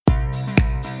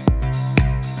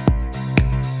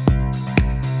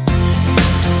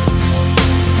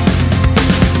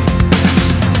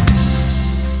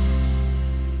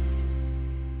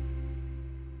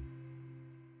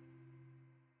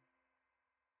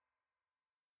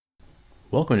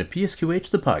Welcome to PSQH,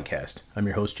 the podcast. I'm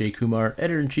your host, Jay Kumar,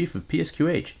 Editor-in-Chief of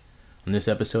PSQH. On this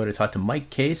episode, I talked to Mike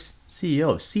Case,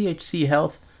 CEO of CHC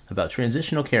Health, about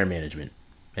transitional care management.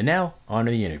 And now, on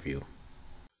to the interview.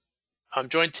 I'm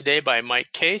joined today by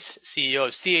Mike Case, CEO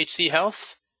of CHC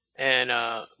Health. And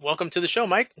welcome to the show,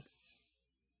 Mike.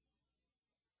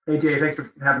 Hey, Jay. Thanks for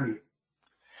having me.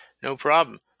 No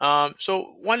problem.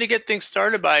 So wanted to get things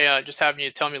started by just having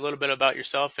you tell me a little bit about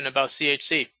yourself and about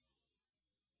CHC.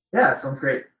 Yeah, sounds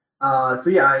great. As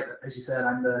you said,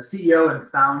 I'm the CEO and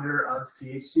founder of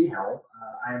CHC Health.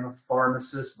 I am a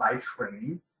pharmacist by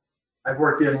training. I've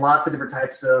worked in lots of different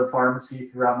types of pharmacy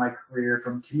throughout my career,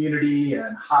 from community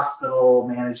and hospital,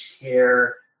 managed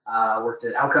care. Worked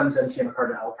at Outcomes, MTM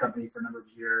McCartan Health Company for a number of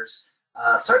years.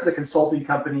 Started the consulting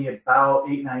company about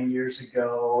 8-9 years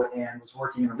ago and was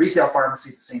working in a retail pharmacy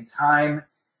at the same time.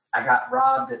 I got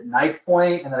robbed at knife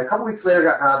point, and then a couple weeks later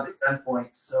got robbed at gunpoint.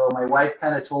 So my wife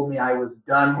kind of told me I was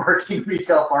done working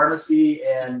retail pharmacy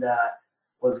and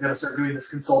was going to start doing this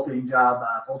consulting job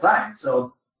full time.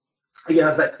 So again,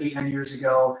 that was about 8-9 years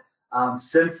ago.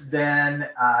 Since then,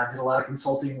 did a lot of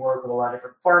consulting work with a lot of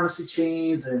different pharmacy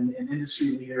chains and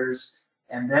industry leaders,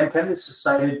 and then kind of just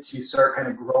decided to start kind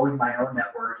of growing my own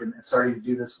network and starting to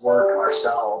do this work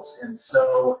ourselves. And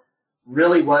so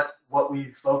really what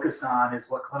we've focused on is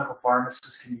what clinical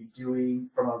pharmacists can be doing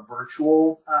from a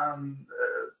virtual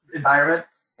environment.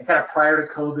 And kind of prior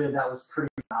to COVID, that was pretty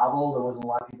novel. There wasn't a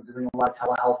lot of people doing a lot of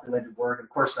telehealth related work. Of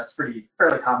course, that's fairly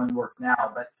common work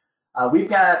now, but we've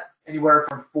got anywhere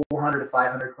from 400 to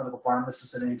 500 clinical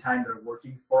pharmacists at any time that are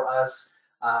working for us.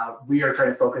 We are trying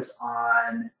to focus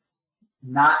on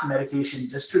not medication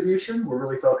distribution. We're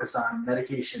really focused on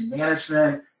medication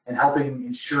management and helping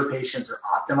ensure patients are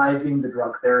optimizing the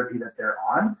drug therapy that they're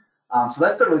on. So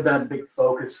that's really been a big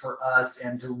focus for us,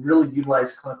 and to really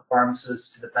utilize clinical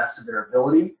pharmacists to the best of their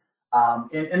ability.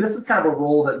 And this is kind of a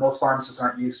role that most pharmacists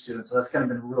aren't used to. And so that's kind of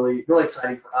been really, really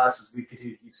exciting for us as we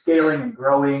continue to keep scaling and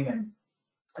growing and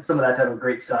some of that type of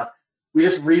great stuff. We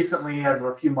just recently, as of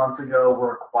a few months ago,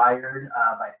 were acquired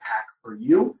by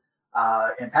Pack4U.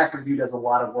 And Pack4U does a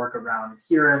lot of work around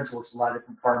adherence, works with a lot of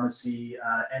different pharmacy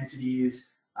entities,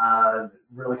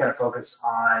 really kind of focus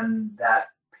on that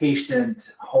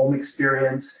patient home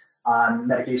experience, on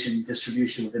medication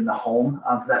distribution within the home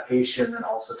for that patient, and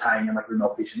also tying in like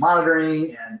remote patient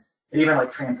monitoring and even like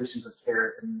transitions of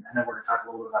care. And I know we're going to talk a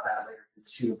little bit about that later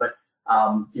too. But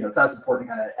that's important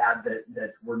to kind of add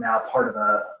that we're now part of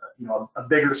a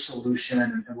bigger solution,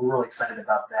 and we're really excited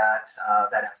about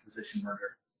that acquisition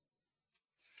merger.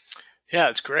 Yeah,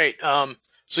 it's great.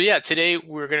 Today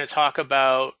we're going to talk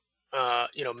about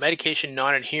medication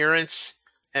non-adherence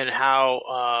and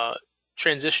how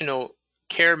transitional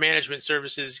care management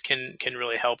services can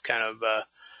really help kind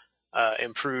of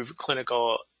improve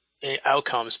clinical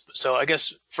outcomes. So I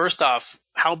guess first off,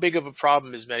 how big of a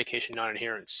problem is medication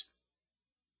non-adherence?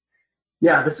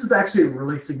 Yeah, this is actually a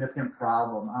really significant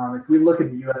problem. If we look at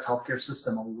the U.S. healthcare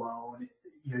system alone,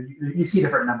 you see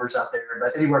different numbers out there,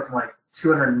 but anywhere from like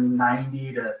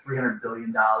 $290 to $300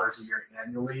 billion a year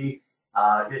annually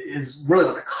is really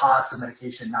what the cost of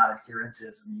medication non-adherence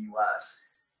is in the U.S.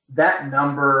 That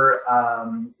number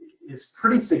is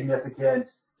pretty significant,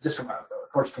 just from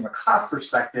a cost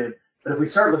perspective. But if we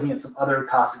start looking at some other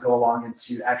costs that go along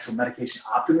into actual medication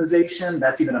optimization,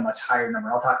 that's even a much higher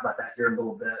number. I'll talk about that here in a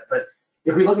little bit. But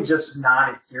if we look at just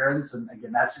non-adherence, and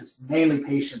again, that's just mainly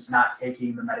patients not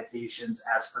taking the medications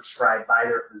as prescribed by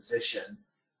their physician.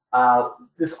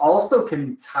 This also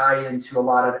can tie into a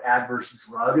lot of adverse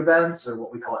drug events, or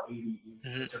what we call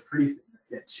ADEs, which are pretty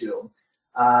significant too.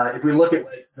 If we look at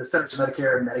the Centers for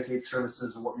Medicare and Medicaid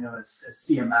Services, or what we know as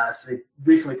CMS, they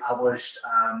recently published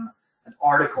an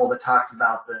article that talks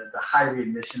about the high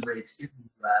readmission rates in the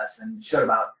U.S. and showed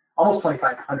about almost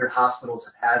 2,500 hospitals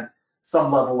have had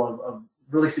some level of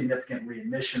really significant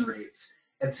readmission rates.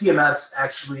 And CMS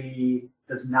actually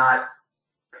does not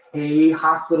pay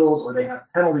hospitals, or they have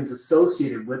penalties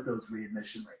associated with those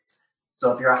readmission rates.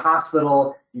 So if you're a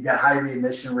hospital, you've got high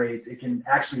readmission rates, it can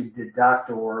actually deduct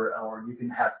or you can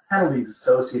have penalties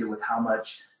associated with how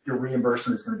much your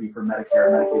reimbursement is going to be for Medicare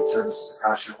and Medicaid services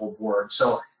across your whole board.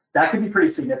 So that can be pretty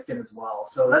significant as well.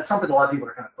 So that's something a lot of people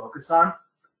are kind of focused on.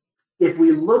 If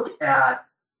we look at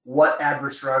what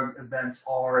adverse drug events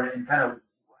are and kind of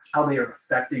how they are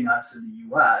affecting us in the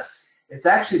U.S., it's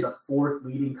actually the fourth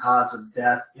leading cause of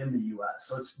death in the U.S.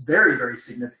 So it's very, very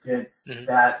significant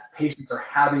that patients are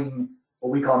having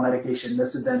what we call medication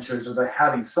misadventures, or they're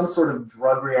having some sort of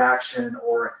drug reaction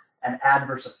or an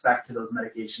adverse effect to those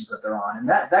medications that they're on. And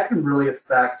that can really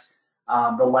affect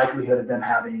the likelihood of them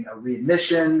having a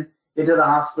readmission into the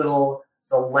hospital,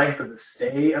 the length of the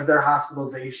stay of their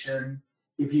hospitalization.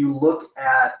 If you look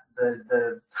at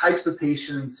the types of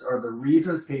patients or the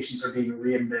reasons patients are being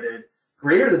readmitted,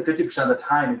 greater than 50% of the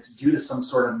time, it's due to some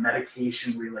sort of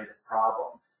medication-related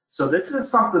problem. So this is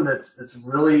something that's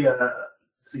really a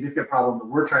significant problem that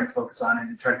we're trying to focus on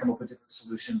and try to come up with different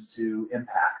solutions to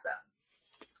impact them.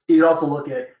 You also look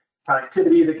at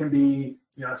productivity that can be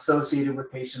associated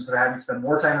with patients that are having to spend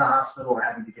more time in the hospital or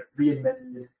having to get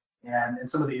readmitted, and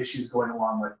some of the issues going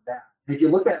along with that. If you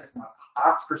look at it from a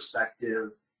cost perspective,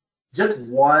 just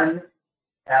one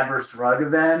adverse drug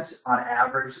event on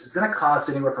average is going to cost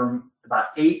anywhere from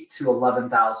about $8,000 to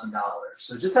 $11,000.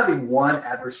 So just having one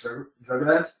adverse drug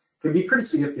event can be a pretty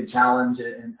significant challenge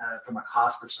from a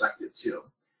cost perspective too.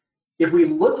 If we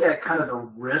look at kind of the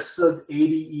risks of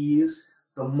ADEs,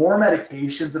 the more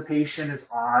medications a patient is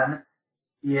on,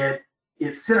 it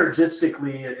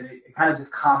synergistically, it kind of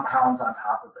just compounds on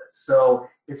top of it. So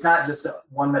it's not just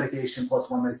one medication plus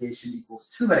one medication equals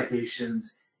two medications.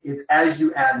 It's as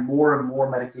you add more and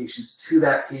more medications to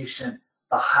that patient,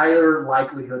 the higher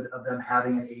likelihood of them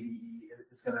having an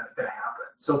ADE is going to happen.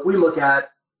 So if we look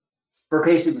at, for a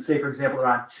patient, say for example, they're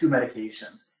on two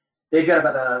medications, they've got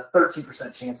about a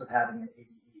 13% chance of having an ADE.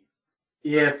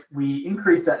 If we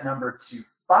increase that number to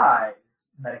 5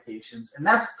 medications, and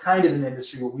that's kind of an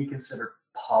industry what we consider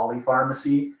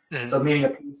polypharmacy, so meaning a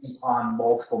patient's on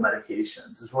multiple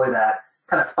medications. It's really that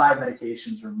kind of 5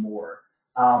 medications or more.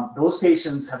 Those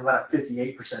patients have about a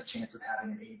 58% chance of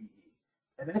having an ADE.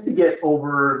 And then if you get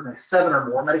over 7 or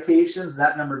more medications,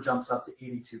 that number jumps up to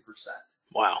 82%.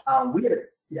 Wow.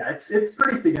 It's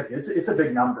pretty significant. It's a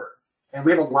big number. And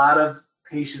we have a lot of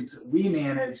patients that we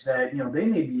manage that, they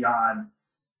may be on,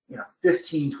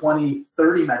 15, 20,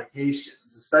 30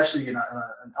 medications, especially in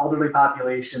an elderly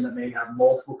population that may have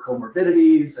multiple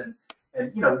comorbidities.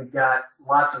 And we've got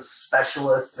lots of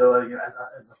specialists. So,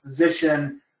 as a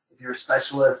physician, if you're a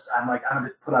specialist, I'm going to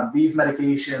put on these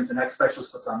medications. The next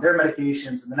specialist puts on their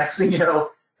medications. And the next thing you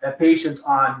know, that patient's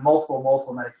on multiple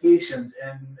medications.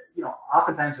 And,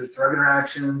 oftentimes there's drug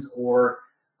interactions or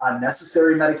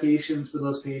unnecessary medications for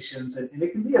those patients. And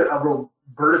it can be a real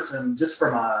burdensome just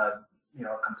from a,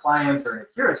 compliance or an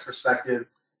adherence perspective,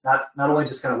 not only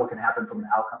just kind of what can happen from an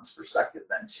outcomes perspective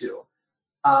then too.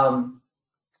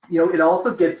 It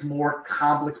also gets more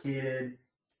complicated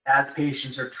as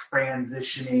patients are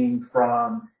transitioning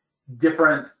from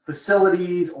different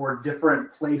facilities or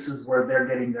different places where they're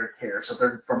getting their care. So if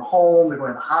they're from home, they're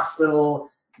going to the hospital,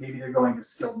 maybe they're going to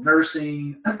skilled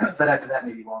nursing, but after that,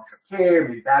 maybe long-term care,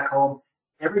 maybe back home.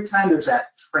 Every time there's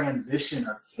that transition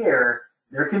of care,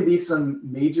 there can be some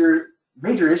major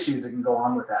issues that can go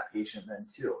on with that patient then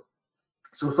too.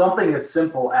 So something as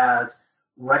simple as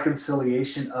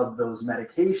reconciliation of those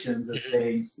medications, as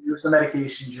saying, here's the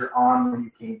medications you're on when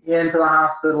you came into the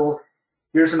hospital,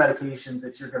 here's the medications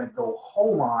that you're going to go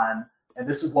home on, and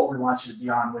this is what we want you to be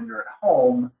on when you're at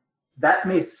home. That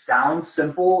may sound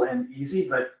simple and easy,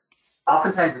 but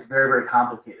oftentimes it's very, very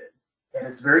complicated. And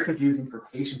it's very confusing for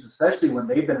patients, especially when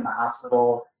they've been in the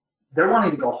hospital. They're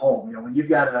wanting to go home. When you've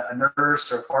got a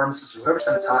nurse or a pharmacist or whoever's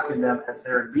kind of talking to them as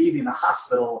they're leaving the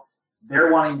hospital, they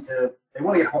want to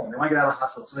get home. They want to get out of the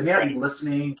hospital. So they may not be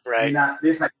listening. Right. They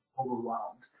just might be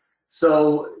overwhelmed.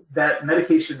 So that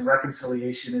medication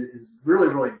reconciliation is really,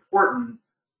 really important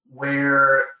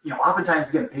where, oftentimes,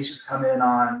 again, patients come in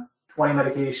on 20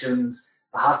 medications,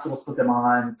 the hospitals put them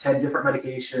on 10 different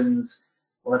medications.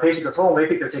 Well, the patient goes home, they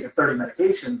think they're taking 30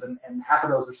 medications, and half of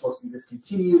those are supposed to be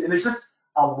discontinued. And there's just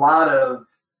a lot of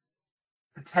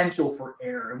potential for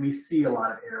error, and we see a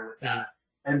lot of error with that.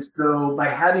 And so by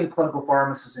having clinical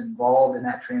pharmacists involved in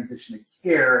that transition of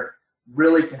care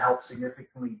really can help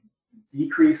significantly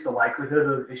decrease the likelihood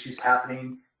of issues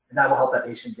happening, and that will help that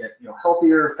patient get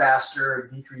healthier, faster,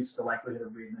 decrease the likelihood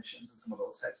of readmissions and some of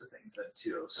those types of things then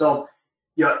too. So,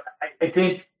 I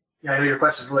think, I know your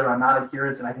question is really around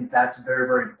non-adherence, and I think that's very,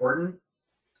 very important.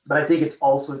 But I think it's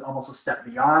also almost a step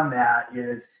beyond that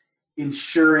is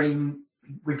ensuring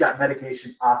we've got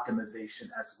medication optimization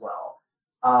as well.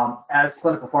 As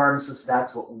clinical pharmacists,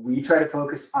 that's what we try to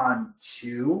focus on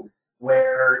too,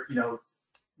 where,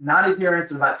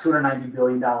 non-adherence is about $290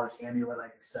 billion annually,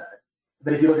 like I said.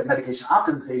 But if you look at medication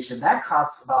optimization, that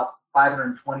costs about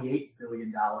 $528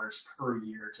 billion per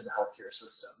year to the healthcare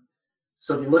system.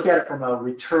 So if you look at it from a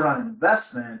return on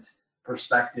investment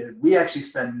perspective, we actually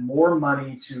spend more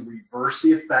money to reverse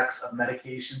the effects of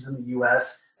medications in the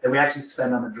U.S. than we actually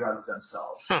spend on the drugs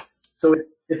themselves. So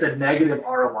it's a negative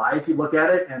ROI if you look at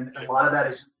it, and a lot of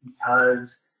that is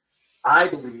because I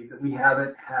believe that we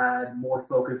haven't had more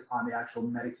focus on the actual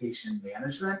medication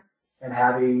management and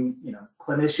having, you know,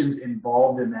 clinicians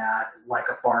involved in that, like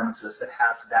a pharmacist that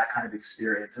has that kind of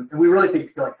experience. And we really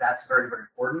feel like that's very, very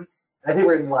important. And I think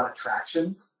we're getting a lot of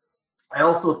traction. I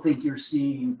also think you're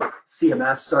seeing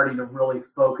CMS starting to really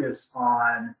focus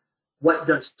on what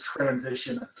does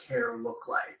transition of care look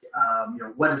like? You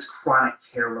know, what does chronic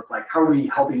care look like? How are we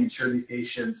helping ensure these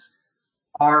patients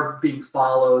are being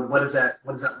followed? What does that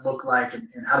look like? And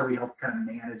how do we help kind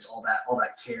of manage all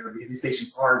that care? Because these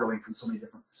patients are going from so many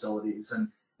different facilities.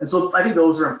 And so I think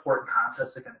those are important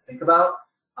concepts to kind of think about.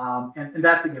 And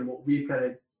that's, again, what we kind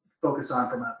of focus on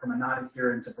from a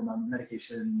non-adherence and from a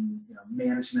medication, you know,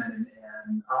 management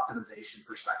and optimization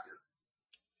perspective.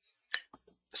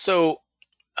 So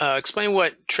explain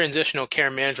what transitional care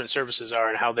management services are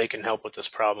and how they can help with this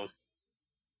problem.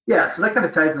 Yeah, so that kind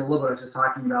of ties in a little bit what I was just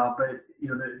talking about, but you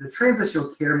know, the transitional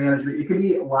care management, it can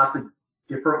be lots of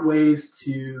different ways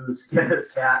to skin this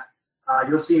cat.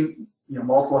 You'll see, you know,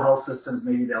 multiple health systems,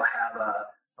 maybe they'll have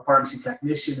a pharmacy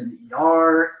technician in the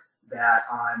ER that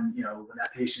on, you know, when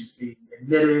that patient's being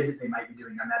admitted, they might be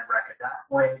doing a med rec at that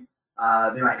point.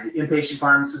 They might be inpatient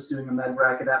pharmacist doing a med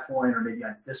rec at that point, or maybe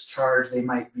on discharge, they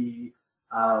might be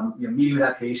you know, meeting with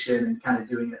that patient and kind of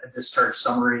doing a discharge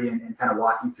summary and kind of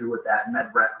walking through what that med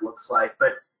rec looks like.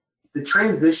 But the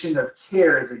transition of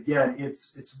care is, again,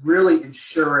 it's really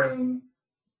ensuring,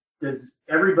 does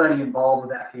everybody involved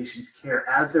with that patient's care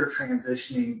as they're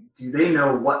transitioning, do they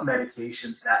know what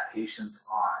medications that patient's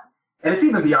on? And it's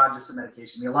even beyond just the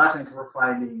medication. I mean, a lot of times we're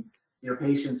finding, you know,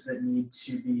 patients that need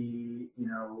to be, you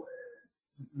know,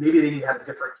 maybe they need to have a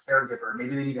different caregiver,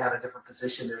 maybe they need to have a different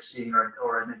physician they're seeing,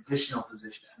 or an additional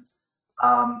physician.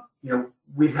 You know,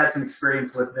 we've had some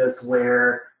experience with this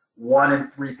where 1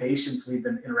 in 3 patients we've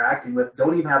been interacting with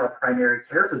don't even have a primary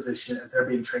care physician as they're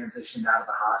being transitioned out of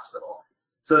the hospital.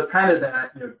 So it's kind of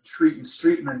that, you know, treat and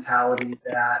street mentality,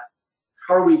 that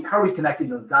how are we connecting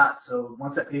those dots? So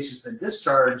once that patient's been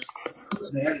discharged,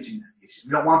 who's managing that patient?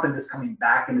 We don't want them just coming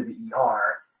back into the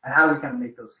ER, and how do we kind of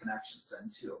make those connections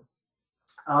then too?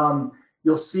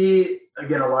 You'll see,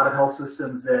 again, a lot of health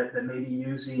systems that may be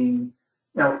using,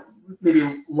 you know,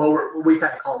 maybe lower, we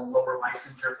kind of call them lower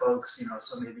licensure folks, you know,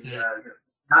 so maybe you know,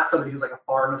 not somebody who's like a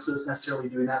pharmacist necessarily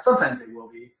doing that. Sometimes they will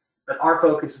be, but our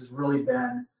focus has really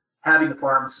been having the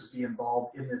pharmacist be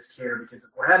involved in this care, because if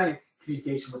we're having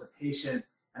communication with a patient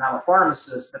and I'm a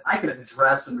pharmacist, then I can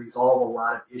address and resolve a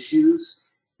lot of issues.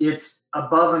 It's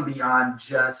above and beyond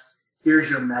just, here's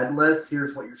your med list,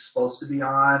 here's what you're supposed to be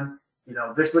on, you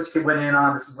know, this is what you went in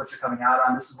on, this is what you're coming out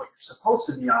on, this is what you're supposed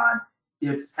to be on.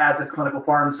 It's, as a clinical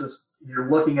pharmacist, you're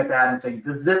looking at that and saying,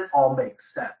 does this all make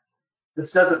sense?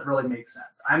 This doesn't really make sense.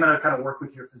 I'm going to kind of work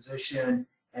with your physician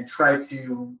and try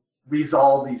to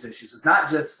resolve these issues. It's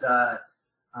not just,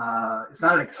 it's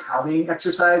not an accounting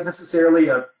exercise necessarily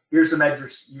of, here's the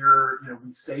measures you know,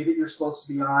 we say that you're supposed to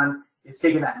be on. It's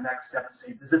taking that next step and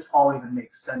saying, does this all even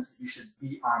make sense that you should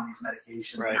be on these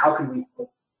medications? Right. And how can we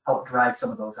help drive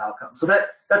some of those outcomes? So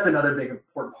that's another big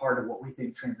important part of what we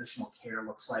think transitional care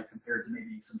looks like compared to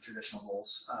maybe some traditional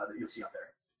roles that you'll see out there.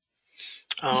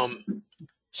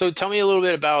 So tell me a little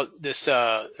bit about this.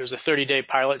 There's a 30-day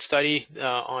pilot study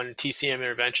on TCM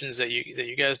interventions that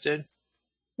you guys did.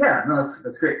 Yeah, no,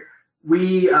 that's great.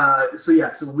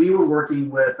 So we were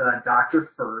working with Dr.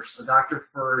 First. So Dr.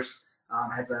 First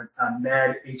has a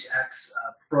MedHX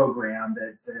program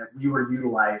that we were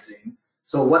utilizing.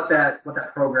 So what that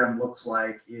program looks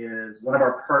like is, one of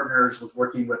our partners was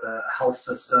working with a health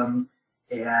system,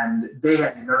 and they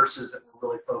had nurses that were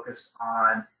really focused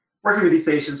on working with these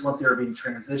patients once they were being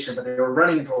transitioned, but they were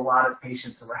running into a lot of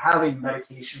patients that were having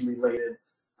medication-related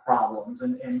problems,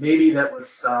 and maybe that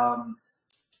was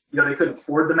you know, they couldn't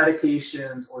afford the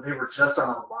medications, or they were just on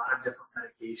a lot of different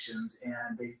medications,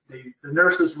 and the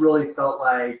nurses really felt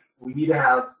like, we need to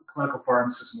have clinical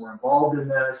pharmacists more involved in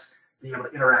this, being able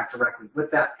to interact directly with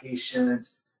that patient,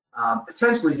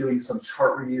 potentially doing some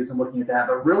chart reviews and looking at that,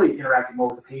 but really interacting more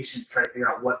with the patient to try to figure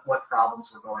out what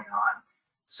problems were going on.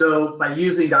 So by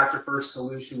using Dr. First's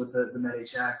solution with the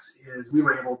MedHX, is we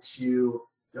were able to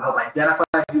help identify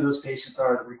who those patients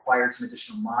are that required some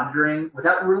additional monitoring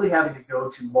without really having to go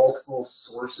to multiple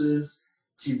sources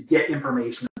to get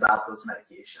information about those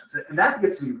medications. And that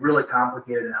gets to be really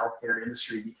complicated in the healthcare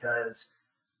industry, because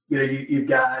you know, you've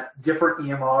got different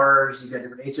EMRs, you've got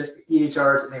different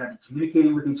EHRs that may not be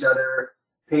communicating with each other,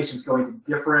 patients going to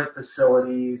different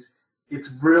facilities. It's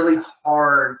really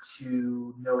hard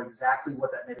to know exactly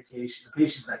what that medication, the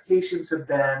patient's medications have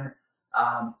been,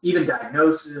 even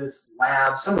diagnosis,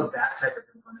 labs, some of that type of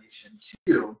information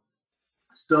too.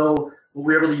 So what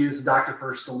we're able to use the Dr.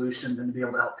 First solution then to be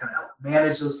able to help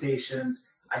manage those patients,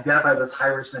 identify those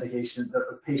high-risk medications that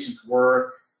the patients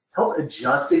were, help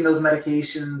adjusting those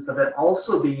medications, but then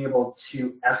also being able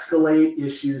to escalate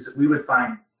issues that we would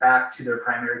find back to their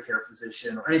primary care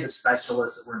physician or any of the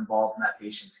specialists that were involved in that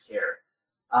patient's care.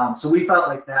 So we felt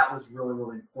like that was really,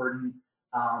 really important.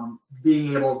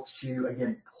 Being able to,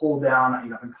 again, pull down,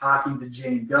 if I'm talking to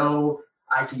Jane Doe,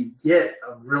 I can get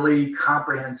a really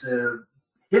comprehensive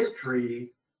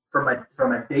history from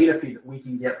a data feed that we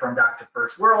can get from Dr.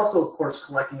 First. We're also, of course,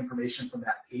 collecting information from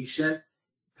that patient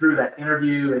through that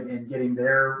interview and getting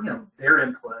their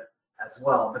input as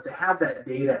well. But to have that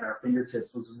data at our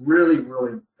fingertips was really,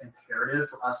 really imperative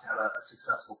for us to have a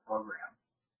successful program.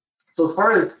 So as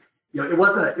far as, it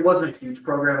wasn't a huge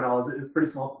program at all. It was a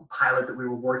pretty small pilot that we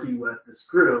were working with this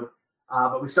group.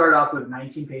 But we started off with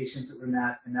 19 patients that were in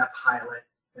that pilot.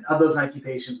 And of those 19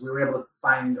 patients, we were able to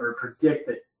find or predict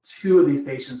that 2 of these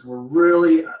patients were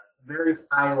really a very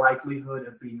high likelihood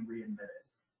of being readmitted.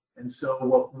 And so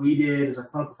what we did is our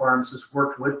clinical pharmacists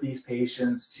worked with these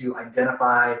patients to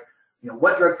identify,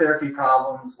 what drug therapy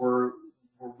problems were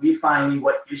we finding,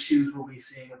 what issues were we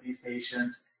seeing with these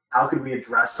patients, how could we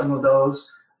address some of those.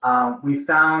 We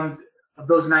found of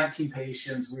those 19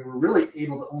 patients, we were really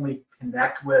able to only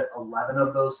connect with 11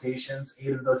 of those patients.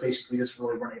 8 of those patients we just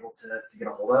really weren't able to get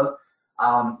a hold of.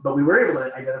 But we were able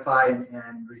to identify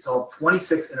and resolve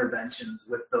 26 interventions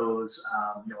with those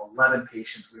 11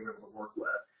 patients we were able to work with.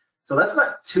 So that's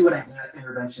about 2.5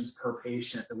 interventions per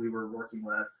patient that we were working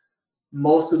with.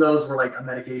 Most of those were like a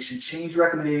medication change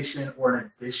recommendation or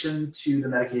an addition to the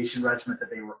medication regimen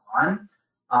that they were on.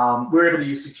 We were able to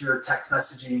use secure text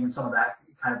messaging and some of that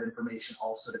kind of information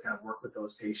also to kind of work with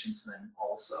those patients then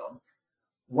also.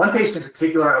 One patient in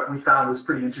particular we found was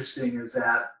pretty interesting is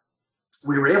that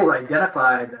we were able to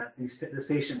identify that this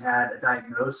patient had a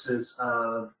diagnosis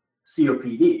of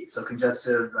COPD, so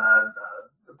congestive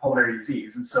pulmonary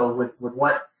disease. And so with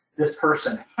what this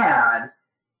person had,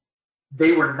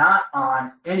 they were not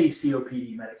on any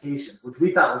COPD medications, which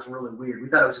we thought was really weird. We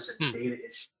thought it was just a data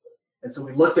issue. And so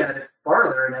we looked at it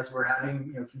farther, and as we're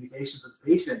having communications with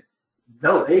the patient,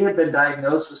 no, they had been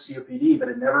diagnosed with COPD, but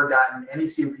had never gotten any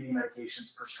COPD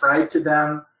medications prescribed to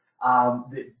them.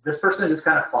 This person had just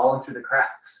kind of fallen through the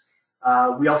cracks.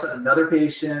 We also had another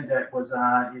patient that was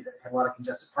on, had a lot of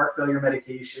congestive heart failure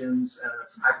medications,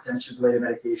 some hypertension-related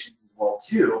medications as well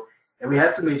too. And we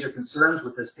had some major concerns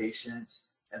with this patient.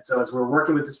 And so as we're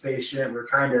working with this patient, we're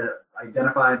trying to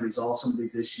identify and resolve some of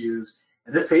these issues.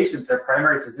 And this patient, their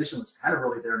primary physician was kind of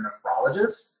really their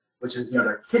nephrologist, which is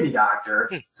their kidney doctor.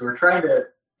 So we're trying to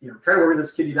work with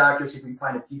this kidney doctor, see if we can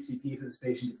find a PCP for this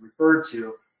patient to refer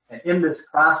to. And in this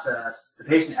process, the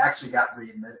patient actually got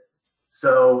readmitted.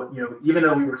 So, even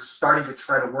though we were starting to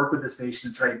try to work with this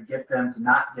patient and try to get them to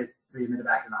not get readmitted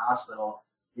back in the hospital,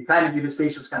 you kind of knew this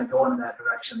patient was kind of going in that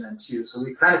direction then too. So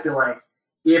we kind of feel like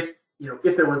if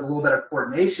there was a little bit of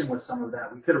coordination with some of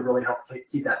that, we could have really helped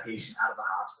keep that patient out of the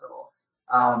hospital.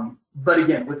 But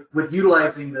again, with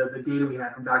utilizing the data we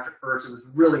had from Dr. First, it was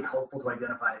really helpful to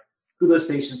identify who those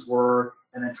patients were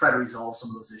and then try to resolve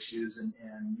some of those issues and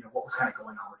what was kind of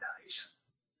going on with that patient.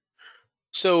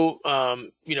 So,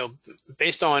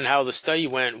 based on how the study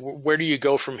went, where do you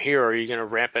go from here? Are you going to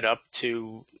ramp it up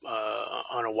to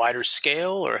on a wider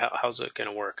scale, or how's it going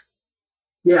to work?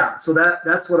 Yeah, so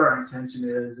that's what our intention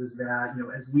is that,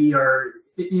 as we are,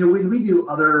 when we do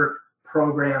other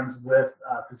programs with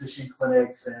physician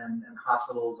clinics and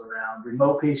hospitals around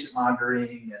remote patient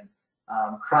monitoring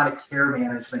and chronic care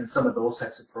management and some of those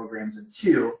types of programs and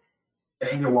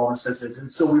annual wellness visits. And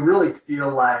so we really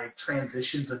feel like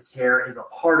transitions of care is a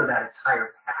part of that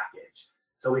entire package.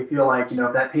 So we feel like,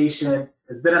 if that patient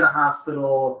has been in the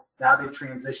hospital, now they've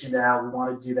transitioned out, we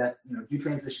want to do that, do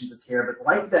transitions of care, but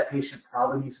like that patient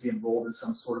probably needs to be enrolled in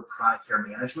some sort of chronic care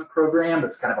management program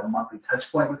that's kind of a monthly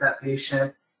touch point with that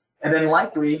patient. And then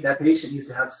likely that patient needs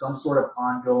to have some sort of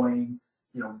ongoing,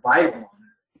 vital monitoring.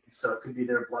 So it could be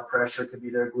their blood pressure, it could be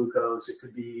their glucose, it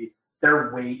could be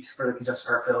their weight for the congestive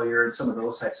heart failure and some of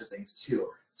those types of things too.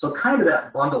 So kind of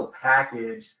that bundled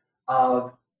package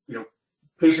of,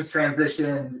 patients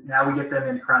transition, now we get them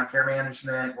into chronic care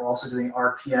management, we're also doing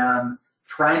RPM,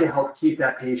 trying to help keep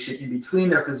that patient in between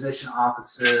their physician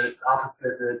office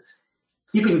visits,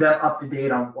 keeping them up to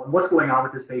date on what's going on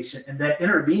with this patient, and then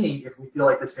intervening if we feel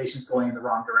like this patient's going in the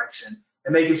wrong direction,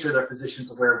 and making sure their physician's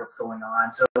aware of what's going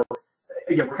on. So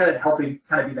again, we're kind of helping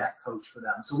kind of be that coach for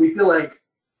them. So we feel like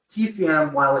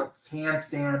TCM, while it can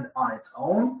stand on its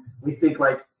own, we feel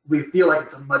like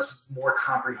it's a much more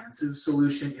comprehensive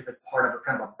solution if it's part of a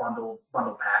kind of a bundle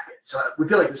package. So we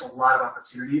feel like there's a lot of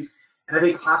opportunities, and I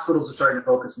think hospitals are starting to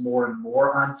focus more and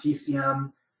more on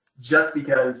TCM just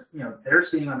because, they're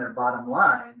seeing on their bottom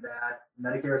line that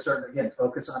Medicare is starting to, again,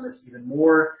 focus on this even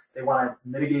more. They want to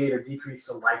mitigate or decrease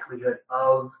the likelihood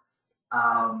of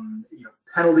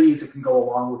penalties that can go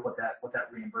along with what that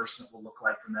reimbursement will look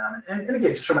like from them. And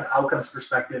again, just from an outcomes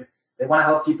perspective, they want to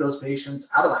help keep those patients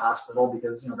out of the hospital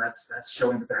because that's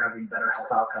showing that they're having better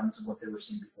health outcomes than what they were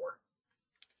seeing before.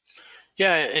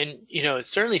 Yeah, and it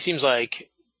certainly seems like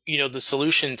the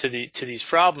solution to these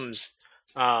problems,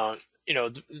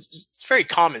 it's very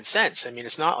common sense. I mean,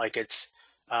 it's not like it's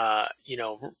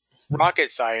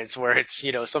rocket science where it's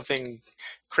something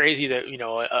crazy that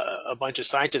a bunch of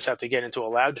scientists have to get into a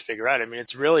lab to figure out. I mean,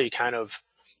 it's really kind of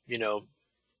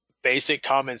basic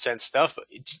common sense stuff.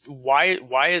 Why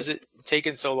is it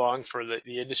taking so long for the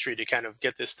industry to kind of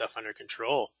get this stuff under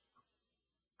control?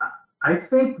 I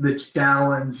think the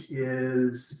challenge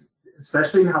is,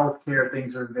 especially in healthcare,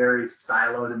 things are very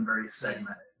siloed and very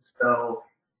segmented. So,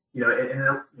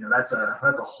 that's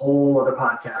a whole other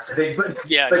podcast, I think. But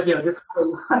yeah, but just a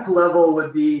high level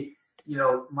would be,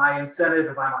 my incentive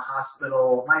if I'm a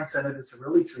hospital, my incentive is to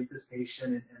really treat this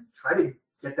patient and try to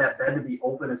get that bed to be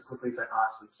open as quickly as I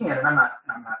possibly can. And I'm not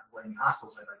blaming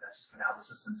hospitals or anything like that. That's just kind of how the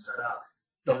system's set up.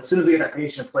 So as soon as we get that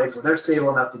patient in a place where they're stable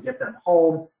enough to get them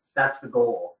home, that's the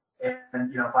goal.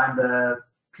 And if I'm the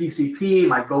PCP,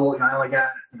 my goal, I only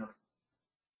got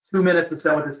 2 minutes to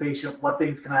spend with this patient. What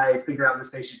things can I figure out with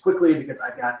this patient quickly because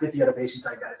I've got 50 other patients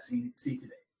I've got to see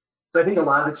today. So I think a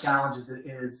lot of the challenges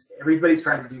is everybody's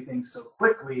trying to do things so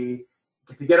quickly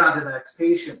to get onto the next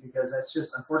patient because that's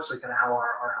just unfortunately kind of how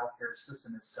our healthcare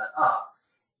system is set up.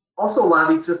 Also, a lot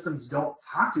of these systems don't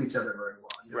talk to each other very well.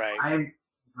 Right. I'm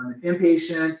an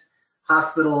inpatient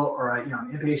hospital, or an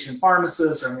inpatient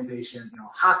pharmacist, or I'm an inpatient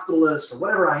hospitalist, or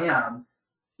whatever I am,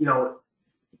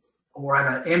 or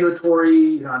I'm an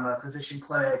ambulatory, I'm a physician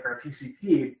clinic or a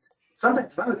PCP.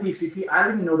 Sometimes if I'm a PCP, I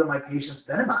don't even know that my patient's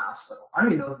been in the hospital. I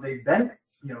don't even know that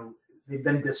they've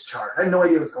been discharged. I have no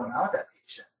idea what's going on with that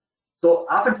patient. So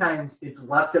oftentimes it's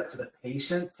left up to the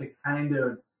patient to kind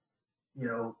of,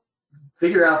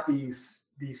 figure out these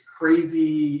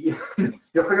crazy,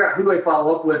 figure out who do I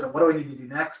follow up with and what do I need to do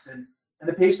next. And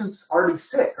the patient's already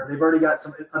sick or they've already got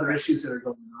some other issues that are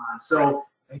going on. So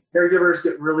caregivers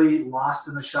get really lost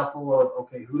in the shuffle of,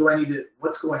 okay, who do I need to,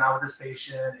 what's going on with this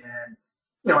patient? And,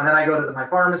 and then I go to my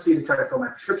pharmacy to try to fill my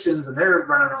prescriptions and they're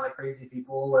running around like crazy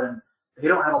people and they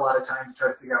don't have a lot of time to try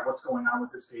to figure out what's going on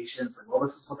with this patient. It's like, well,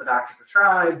 this is what the doctor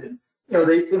prescribed. And,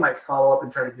 they might follow up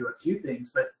and try to do a few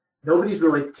things, but nobody's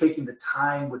really taking the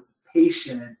time with the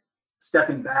patient,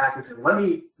 stepping back and saying, let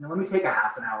me take a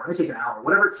half an hour, let me take an hour,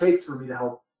 whatever it takes for me to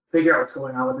help figure out what's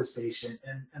going on with this patient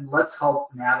and let's help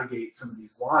navigate some of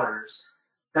these waters.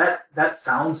 That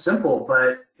sounds simple,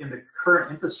 but in the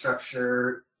current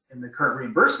infrastructure, in the current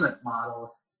reimbursement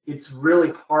model, it's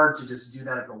really hard to just do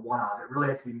that as a one-off. It really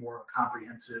has to be more of a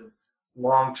comprehensive,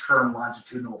 long-term,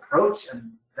 longitudinal approach,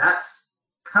 and that's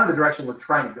kind of the direction we're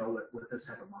trying to go with this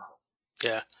type of model.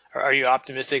 Yeah. Are you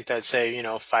optimistic that, say,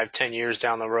 5-10 years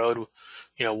down the road,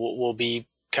 we'll be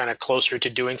kind of closer to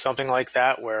doing something like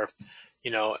that where,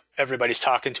 everybody's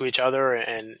talking to each other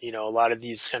and, a lot of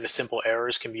these kind of simple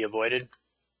errors can be avoided?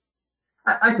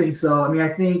 I think so. I mean,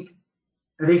 I think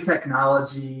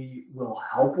technology will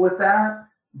help with that,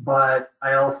 but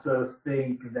I also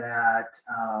think that,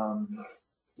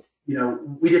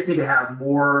 we just need to have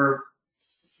more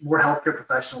healthcare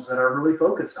professionals that are really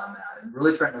focused on that and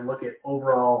really trying to look at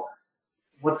overall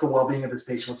what's the well-being of this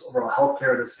patient, what's the overall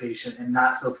healthcare of this patient, and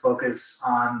not so focus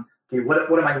on, okay,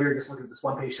 what am I here just looking at this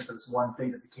one patient for this one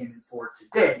thing that they came in for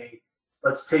today?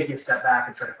 Let's take a step back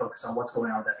and try to focus on what's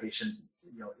going on with that patient,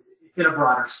 in a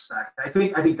broader spec. I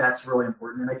think that's really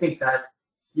important, and I think that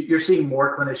you're seeing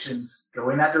more clinicians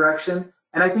go in that direction,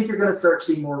 and I think you're going to start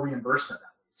seeing more reimbursement that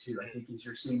way too. I think as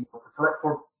you're seeing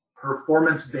more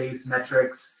performance-based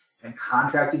metrics and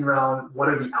contracting around what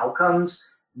are the outcomes,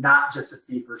 not just a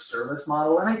fee-for-service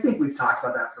model. And I think we've talked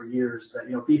about that for years, that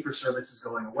fee-for-service is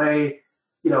going away.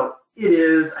 It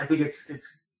is. I think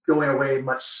it's going away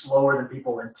much slower than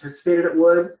people anticipated it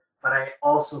would. But I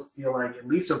also feel like, at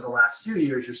least over the last few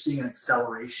years, you're seeing an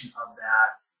acceleration of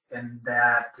that, and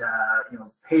that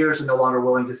payers are no longer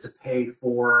willing just to pay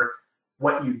for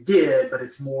what you did, but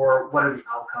it's more what are the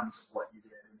outcomes of what you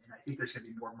did. And I think there's going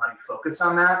to be more money focused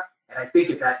on that. And I think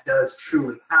if that does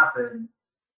truly happen,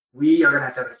 we are going to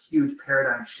have a huge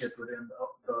paradigm shift within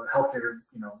the healthcare,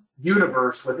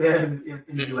 universe within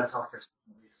the U.S. healthcare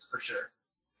system, at least, for sure.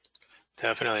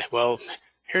 Definitely. Well,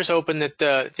 here's hoping that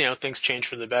things change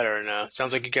for the better, and it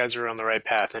sounds like you guys are on the right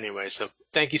path anyway. So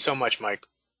thank you so much, Mike.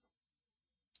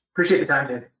 Appreciate the time,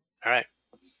 Dave. All right.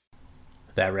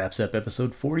 That wraps up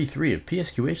episode 43 of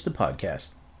PSQH the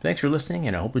podcast. Thanks for listening,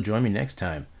 and I hope you'll join me next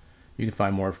time. You can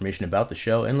find more information about the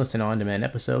show and listen to on-demand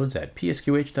episodes at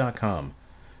psqh.com.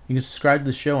 You can subscribe to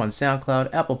the show on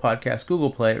SoundCloud, Apple Podcasts,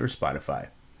 Google Play, or Spotify.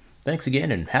 Thanks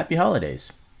again, and happy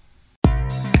holidays!